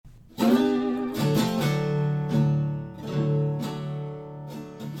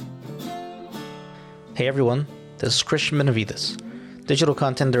Hey everyone, this is Christian Benavides, Digital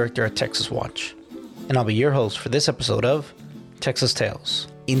Content Director at Texas Watch, and I'll be your host for this episode of Texas Tales.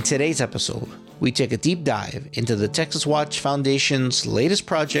 In today's episode, we take a deep dive into the Texas Watch Foundation's latest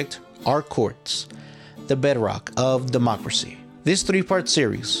project, Our Courts, the bedrock of democracy. This three-part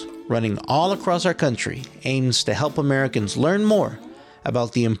series, running all across our country, aims to help Americans learn more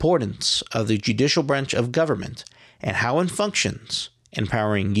about the importance of the judicial branch of government and how it functions,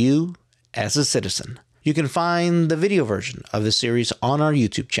 empowering you as a citizen. You can find the video version of this series on our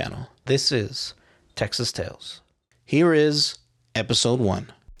YouTube channel. This is Texas Tales. Here is episode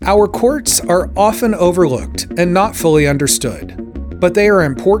 1. Our courts are often overlooked and not fully understood, but they are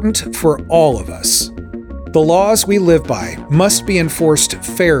important for all of us. The laws we live by must be enforced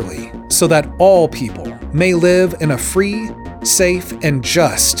fairly so that all people may live in a free, safe, and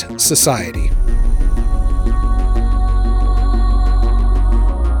just society.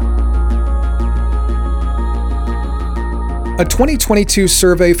 A 2022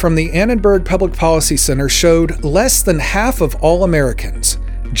 survey from the Annenberg Public Policy Center showed less than half of all Americans,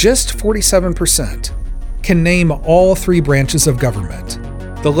 just 47%, can name all three branches of government: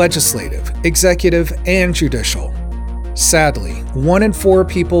 the legislative, executive, and judicial. Sadly, 1 in 4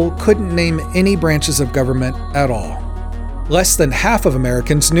 people couldn't name any branches of government at all. Less than half of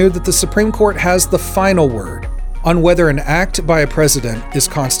Americans knew that the Supreme Court has the final word on whether an act by a president is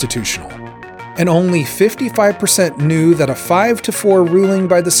constitutional. And only 55% knew that a 5-4 ruling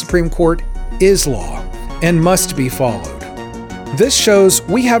by the Supreme Court is law and must be followed. This shows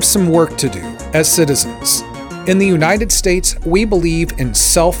we have some work to do as citizens. In the United States, we believe in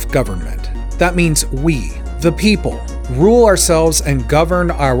self-government. That means we, the people, rule ourselves and govern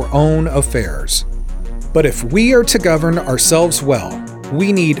our own affairs. But if we are to govern ourselves well,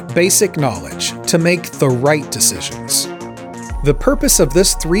 we need basic knowledge to make the right decisions. The purpose of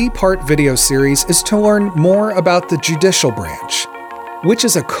this 3-part video series is to learn more about the judicial branch, which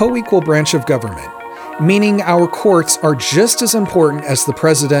is a co-equal branch of government, meaning our courts are just as important as the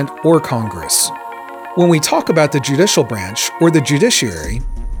president or Congress. When we talk about the judicial branch or the judiciary,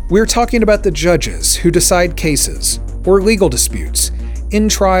 we're talking about the judges who decide cases or legal disputes in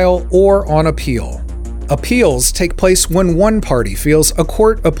trial or on appeal. Appeals take place when one party feels a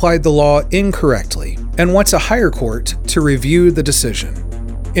court applied the law incorrectly and wants a higher court to review the decision.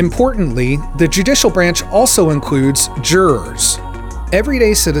 Importantly, the judicial branch also includes jurors,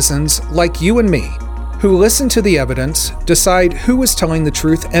 everyday citizens like you and me, who listen to the evidence, decide who is telling the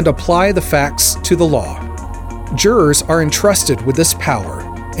truth, and apply the facts to the law. Jurors are entrusted with this power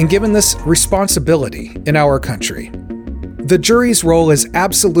and given this responsibility in our country. The jury's role is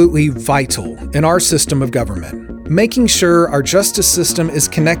absolutely vital in our system of government, making sure our justice system is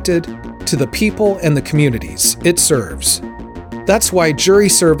connected to the people and the communities it serves. That's why jury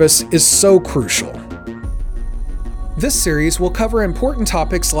service is so crucial. This series will cover important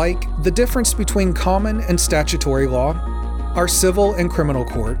topics like the difference between common and statutory law, our civil and criminal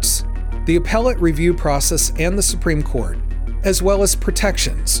courts, the appellate review process and the Supreme Court, as well as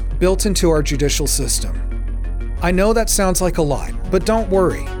protections built into our judicial system. I know that sounds like a lot, but don't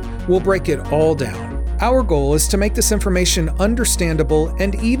worry, we'll break it all down. Our goal is to make this information understandable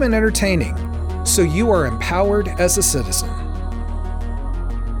and even entertaining, so you are empowered as a citizen.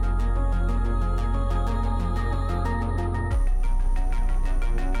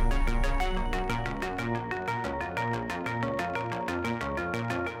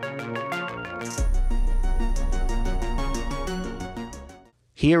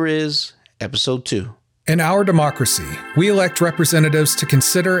 Here is episode 2. In our democracy, we elect representatives to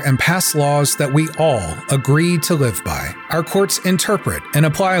consider and pass laws that we all agree to live by. Our courts interpret and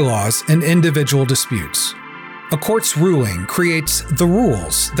apply laws in individual disputes. A court's ruling creates the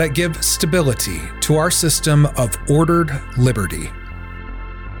rules that give stability to our system of ordered liberty.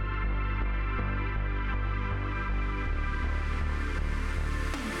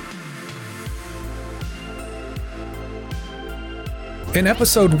 In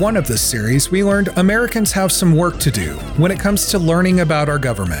episode 1 of this series, we learned Americans have some work to do when it comes to learning about our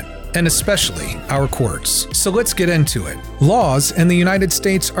government, and especially our courts. So let's get into it. Laws in the United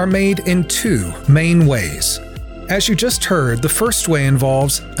States are made in 2 main ways. As you just heard, the first way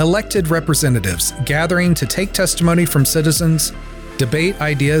involves elected representatives gathering to take testimony from citizens, debate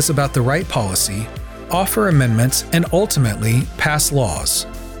ideas about the right policy, offer amendments, and ultimately pass laws.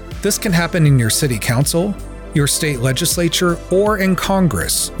 This can happen in your city council, your state legislature, or in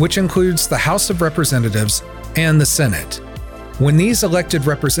Congress, which includes the House of Representatives and the Senate. When these elected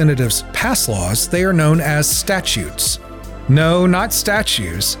representatives pass laws, they are known as statutes. No, not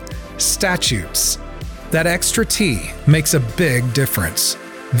statues, statutes. That extra T makes a big difference.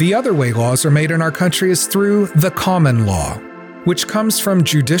 The other way laws are made in our country is through the common law, which comes from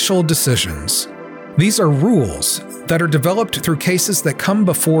judicial decisions. These are rules that are developed through cases that come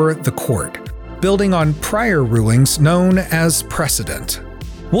before the court, building on prior rulings known as precedent.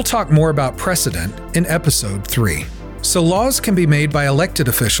 We'll talk more about precedent in episode 3. So laws can be made by elected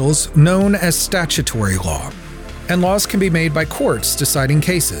officials known as statutory law, and laws can be made by courts deciding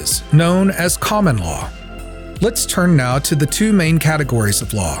cases known as common law. Let's turn now to the two main categories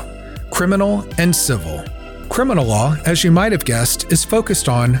of law, criminal and civil. Criminal law, as you might have guessed, is focused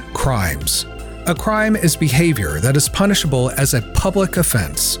on crimes. A crime is behavior that is punishable as a public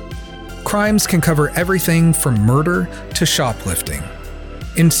offense. Crimes can cover everything from murder to shoplifting.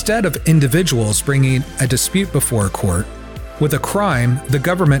 Instead of individuals bringing a dispute before a court, with a crime, the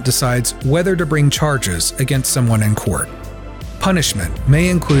government decides whether to bring charges against someone in court. Punishment may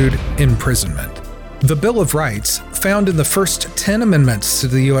include imprisonment. The Bill of Rights, found in the first 10 amendments to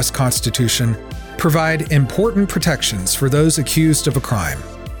the U.S. Constitution, provide important protections for those accused of a crime.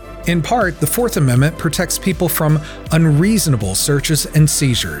 In part, the Fourth Amendment protects people from unreasonable searches and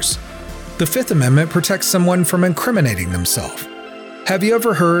seizures. The Fifth Amendment protects someone from incriminating themselves. Have you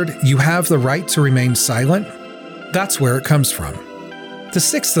ever heard you have the right to remain silent? That's where it comes from. The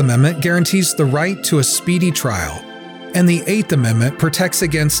Sixth Amendment guarantees the right to a speedy trial, and the Eighth Amendment protects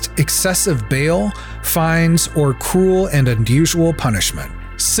against excessive bail, fines, or cruel and unusual punishment.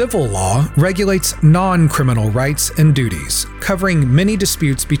 Civil law regulates non-criminal rights and duties, covering many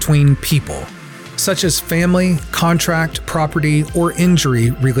disputes between people, such as family, contract, property, or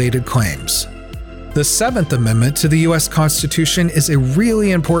injury-related claims. The Seventh Amendment to the U.S. Constitution is a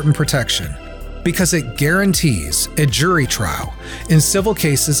really important protection because it guarantees a jury trial in civil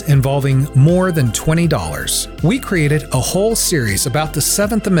cases involving more than $20. We created a whole series about the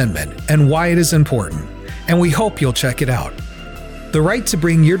Seventh Amendment and why it is important, and we hope you'll check it out. The right to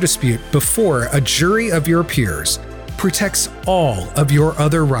bring your dispute before a jury of your peers protects all of your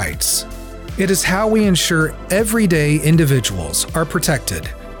other rights. It is how we ensure everyday individuals are protected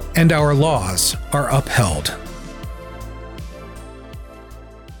and our laws are upheld.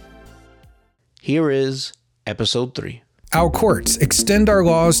 Here is episode 3. Our courts extend our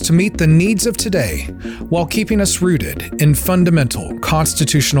laws to meet the needs of today while keeping us rooted in fundamental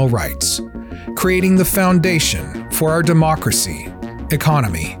constitutional rights, creating the foundation for our democracy,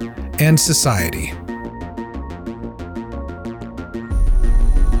 economy, and society.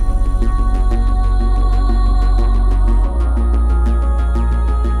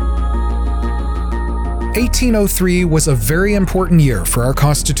 (1803) was a very important year for our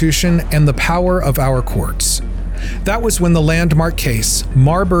Constitution and the power of our courts. That was when the landmark case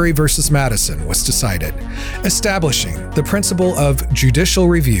Marbury v. Madison was decided, establishing the principle of judicial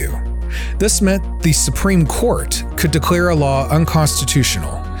review. This meant the Supreme Court could declare a law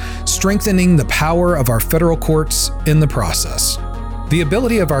unconstitutional, strengthening the power of our federal courts in the process. The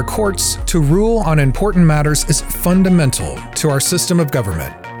ability of our courts to rule on important matters is fundamental to our system of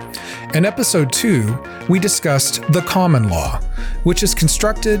government. In episode 2, we discussed the common law, which is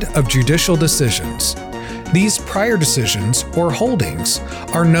constructed of judicial decisions. These prior decisions, or holdings,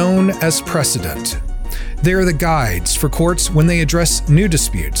 are known as precedent. They are the guides for courts when they address new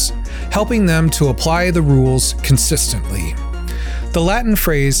disputes, helping them to apply the rules consistently. The Latin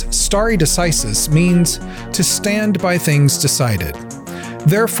phrase stare decisis means to stand by things decided.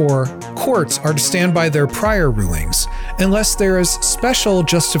 Therefore, courts are to stand by their prior rulings unless there is special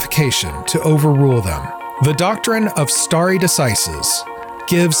justification to overrule them. The doctrine of stare decisis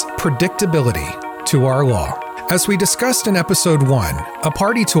gives predictability to our law. As we discussed in episode 1, a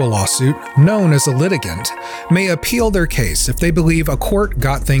party to a lawsuit, known as a litigant, may appeal their case if they believe a court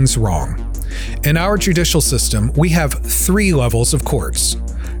got things wrong. In our judicial system, we have 3 levels of courts: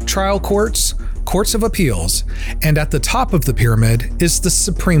 trial courts, courts of appeals, and at the top of the pyramid is the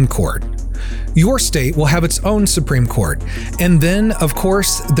Supreme Court. Your state will have its own Supreme Court, and then, of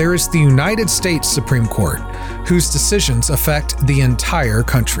course, there is the United States Supreme Court, whose decisions affect the entire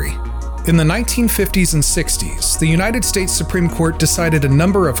country. In the 1950s and 60s, the United States Supreme Court decided a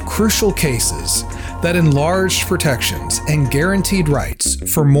number of crucial cases that enlarged protections and guaranteed rights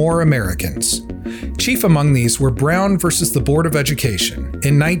for more Americans. Chief among these were Brown versus the Board of Education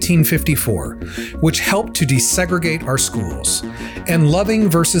in 1954, which helped to desegregate our schools, and Loving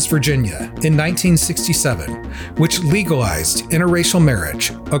versus Virginia in 1967, which legalized interracial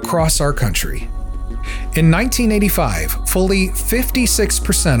marriage across our country. In 1985, fully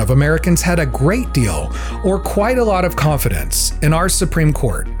 56% of Americans had a great deal or quite a lot of confidence in our Supreme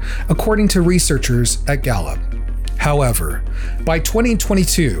Court, according to researchers at Gallup. However, by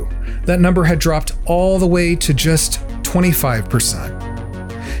 2022, that number had dropped all the way to just 25%.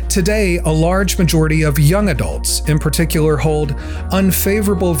 Today, a large majority of young adults, in particular, hold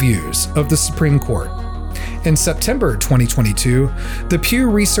unfavorable views of the Supreme Court. In September 2022, the Pew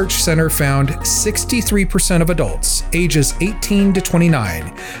Research Center found 63% of adults ages 18 to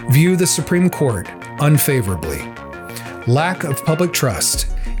 29 view the Supreme Court unfavorably. Lack of public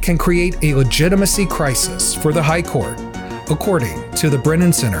trust can create a legitimacy crisis for the High Court, according to the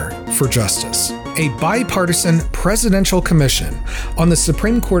Brennan Center for Justice. A bipartisan presidential commission on the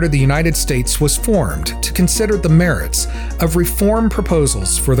Supreme Court of the United States was formed to consider the merits of reform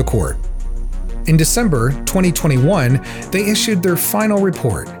proposals for the court. In December 2021, they issued their final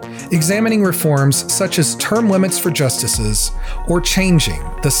report, examining reforms such as term limits for justices or changing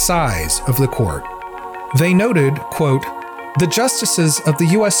the size of the court. They noted, quote, "The justices of the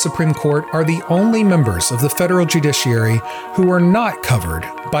U.S. Supreme Court are the only members of the federal judiciary who are not covered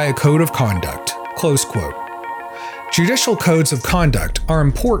by a code of conduct," close quote. Judicial codes of conduct are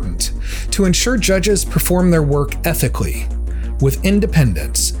important to ensure judges perform their work ethically, with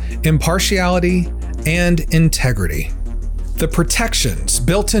independence, impartiality, and integrity. The protections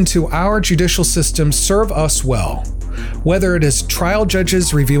built into our judicial system serve us well, whether it is trial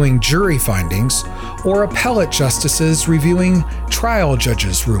judges reviewing jury findings or appellate justices reviewing trial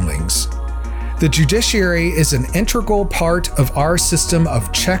judges' rulings. The judiciary is an integral part of our system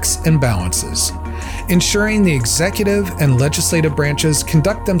of checks and balances, ensuring the executive and legislative branches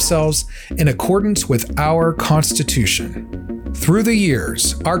conduct themselves in accordance with our Constitution. Through the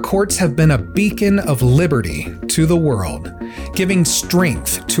years, our courts have been a beacon of liberty to the world, giving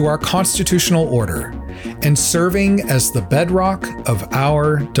strength to our constitutional order and serving as the bedrock of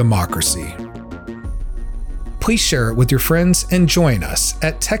our democracy. Please share it with your friends and join us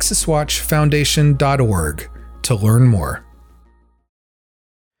at texaswatchfoundation.org to learn more.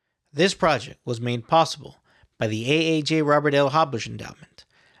 This project was made possible by the AAJ Robert L. Hobbush Endowment,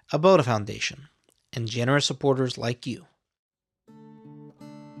 a Boda Foundation, and generous supporters like you.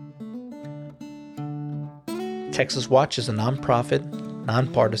 Texas Watch is a nonprofit,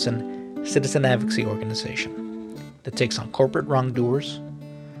 nonpartisan citizen advocacy organization that takes on corporate wrongdoers,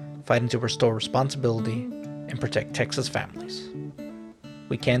 fighting to restore responsibility and protect Texas families.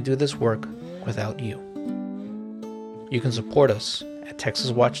 We can't do this work without you. You can support us at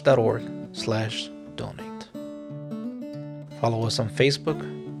texaswatch.org/donate. Follow us on Facebook,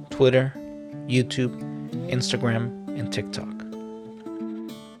 Twitter, YouTube, Instagram, and TikTok.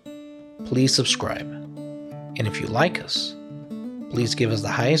 Please subscribe. And if you like us, please give us the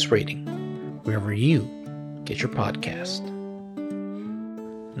highest rating wherever you get your podcast.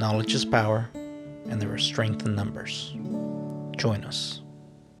 Knowledge is power, and there is strength in numbers. Join us.